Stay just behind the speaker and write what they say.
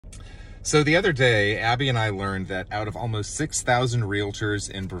So the other day, Abby and I learned that out of almost 6,000 realtors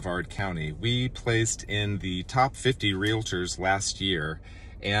in Brevard County, we placed in the top 50 realtors last year.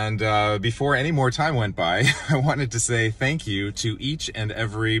 And before any more time went by, I wanted to say thank you to each and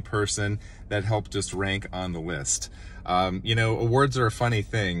every person that helped us rank on the list. Awards are a funny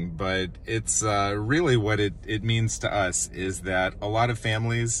thing, but it's really what it means to us is that a lot of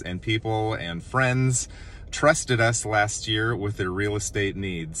families and people and friends trusted us last year with their real estate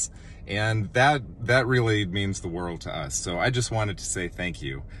needs. And that really means the world to us. So I just wanted to say thank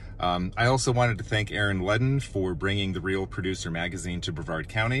you. I also wanted to thank Aaron Ludden for bringing the Real Producer magazine to Brevard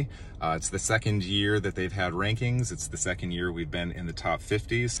County. It's the second year that they've had rankings. It's the second year we've been in the top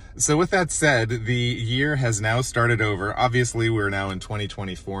 50s. So with that said, the year has now started over. Obviously, we're now in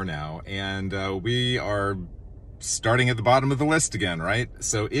 2024 now, and we are starting at the bottom of the list again, right?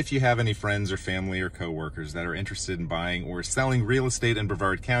 So if you have any friends or family or coworkers that are interested in buying or selling real estate in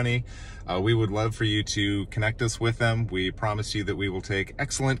Brevard County, we would love for you to connect us with them. We promise you that we will take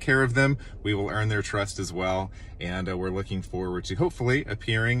excellent care of them. We will earn their trust as well. And we're looking forward to hopefully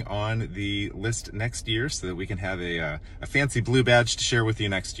appearing on the list next year so that we can have a fancy blue badge to share with you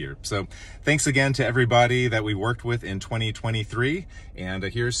next year. So thanks again to everybody that we worked with in 2023. And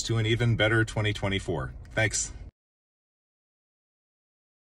here's to an even better 2024. Thanks.